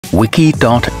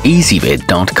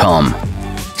wiki.ezvid.com.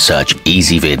 Search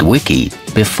Ezvid Wiki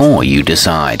before you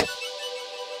decide.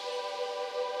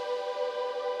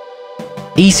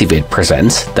 Ezvid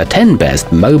presents the 10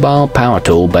 best mobile power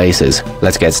tool bases.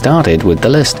 Let's get started with the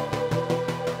list.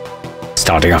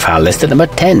 Starting off our list at number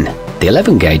 10, the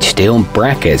 11-gauge steel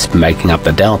brackets making up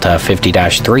the Delta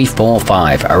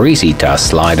 50-345 are easy to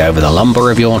slide over the lumber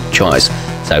of your choice,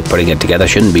 so putting it together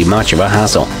shouldn't be much of a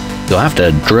hassle. You'll have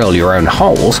to drill your own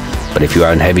holes, but if you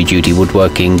own heavy-duty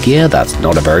woodworking gear, that's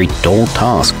not a very tall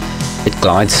task. It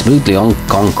glides smoothly on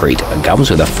concrete and comes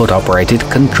with a foot-operated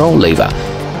control lever.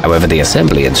 However, the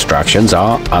assembly instructions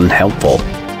are unhelpful.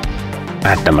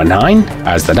 At number 9,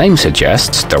 as the name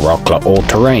suggests, the rockler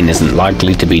all-terrain isn't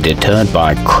likely to be deterred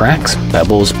by cracks,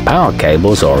 pebbles, power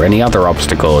cables, or any other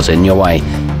obstacles in your way.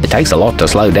 It takes a lot to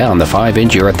slow down the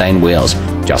 5-inch urethane wheels.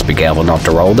 Just be careful not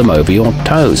to roll them over your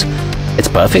toes. It's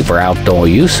perfect for outdoor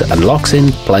use and locks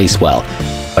in place well,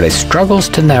 but it struggles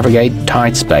to navigate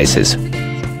tight spaces.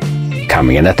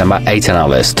 Coming in at number 8 on our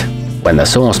list. When the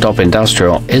sawstop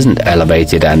industrial isn't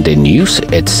elevated and in use,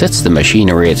 it sits the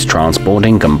machinery it's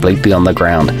transporting completely on the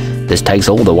ground. This takes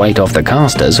all the weight off the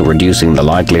casters, reducing the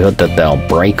likelihood that they'll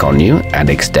break on you and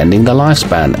extending the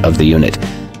lifespan of the unit.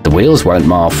 The wheels won't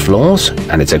mar floors,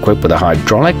 and it's equipped with a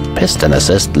hydraulic piston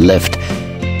assist lift.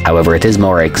 However, it is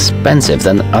more expensive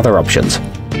than other options.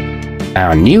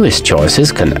 Our newest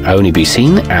choices can only be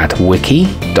seen at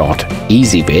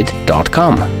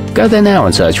wiki.ezvid.com. Go there now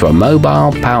and search for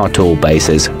mobile power tool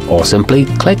bases, or simply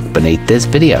click beneath this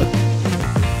video.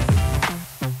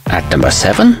 At number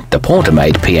 7, the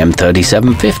Portamate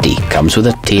PM3750 comes with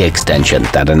a T extension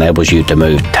that enables you to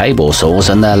move table saws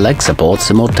and their leg supports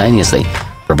simultaneously,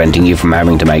 preventing you from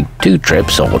having to make 2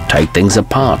 trips or take things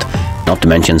apart, not to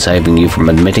mention saving you from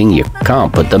admitting you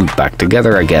can't put them back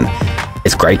together again.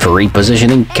 It's great for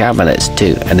repositioning cabinets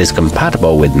too, and is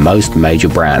compatible with most major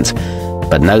brands.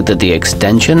 But note that the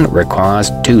extension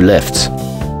requires 2 lifts.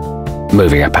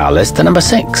 Moving up our list to number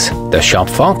 6, the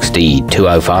Shopfox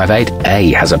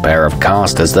D2058A has a pair of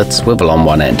casters that swivel on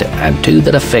one end and 2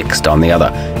 that are fixed on the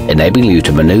other, enabling you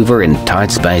to maneuver in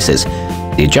tight spaces.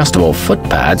 The adjustable foot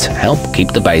pads help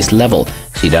keep the base level,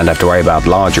 so you don't have to worry about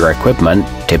larger equipment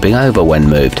tipping over when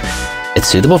moved. It's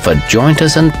suitable for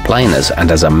jointers and planers and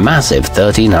has a massive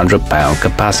 1,300-pound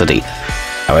capacity.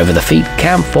 However, the feet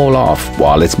can fall off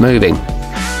while it's moving.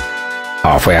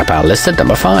 Halfway up our list at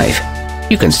number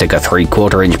 5, you can stick a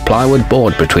 3/4-inch plywood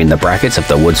board between the brackets of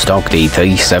the Woodstock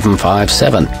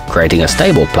D3757, creating a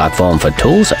stable platform for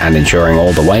tools and ensuring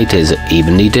all the weight is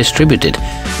evenly distributed.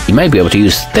 You may be able to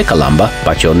use thicker lumber,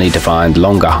 but you'll need to find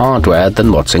longer hardware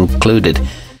than what's included.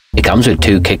 It comes with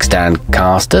 2 kickstand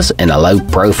casters in a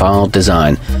low-profile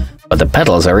design, but the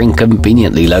pedals are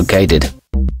inconveniently located.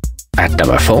 At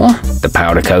number 4, the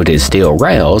powder-coated steel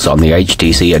rails on the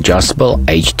HTC adjustable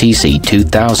HTC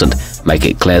 2000 make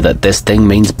it clear that this thing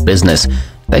means business.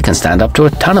 They can stand up to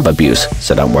a ton of abuse,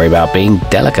 so don't worry about being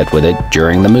delicate with it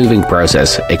during the moving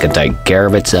process. It can take care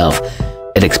of itself.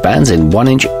 It expands in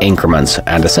 1-inch increments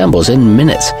and assembles in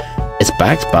minutes. It's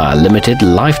backed by a limited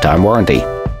lifetime warranty.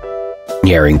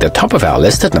 Nearing the top of our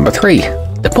list at number 3,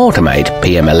 the Portamate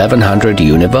PM1100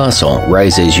 Universal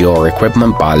raises your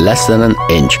equipment by less than an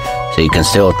inch, so you can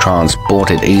still transport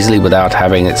it easily without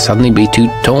having it suddenly be too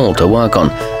tall to work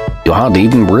on. You hardly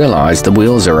even realize the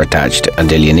wheels are attached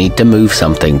until you need to move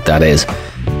something, that is.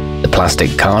 The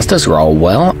plastic casters roll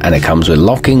well, and it comes with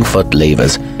locking foot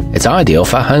levers. It's ideal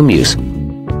for home use.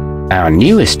 Our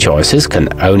newest choices can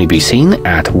only be seen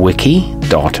at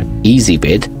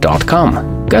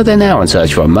wiki.ezvid.com. Go there now and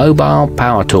search for mobile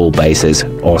power tool bases,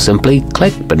 or simply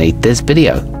click beneath this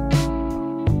video.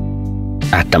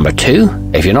 At number 2,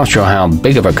 if you're not sure how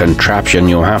big of a contraption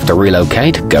you'll have to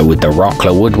relocate, go with the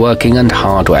rockler woodworking and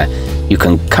hardware. You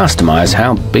can customize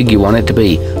how big you want it to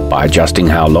be by adjusting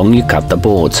how long you cut the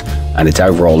boards, and its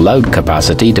overall load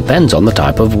capacity depends on the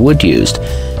type of wood used.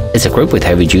 It's equipped with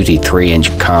heavy-duty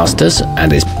 3-inch casters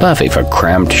and is perfect for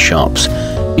cramped shops.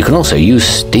 You can also use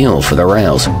steel for the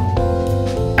rails.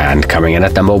 And coming in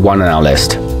at number 1 on our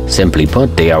list, simply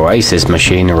put, the Oasis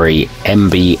machinery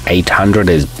MB800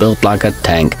 is built like a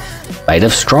tank. Made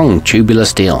of strong tubular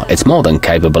steel, it's more than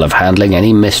capable of handling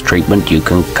any mistreatment you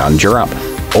can conjure up,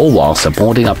 all while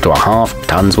supporting up to a half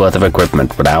ton's worth of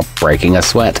equipment without breaking a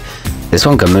sweat. This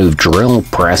one can move drill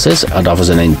presses and offers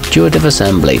an intuitive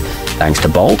assembly, thanks to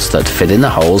bolts that fit in the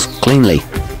holes cleanly.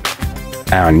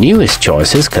 Our newest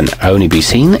choices can only be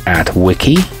seen at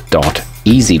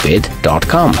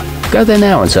wiki.ezvid.com. Go there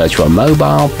now and search for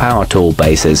mobile power tool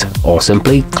bases, or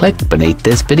simply click beneath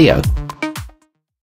this video.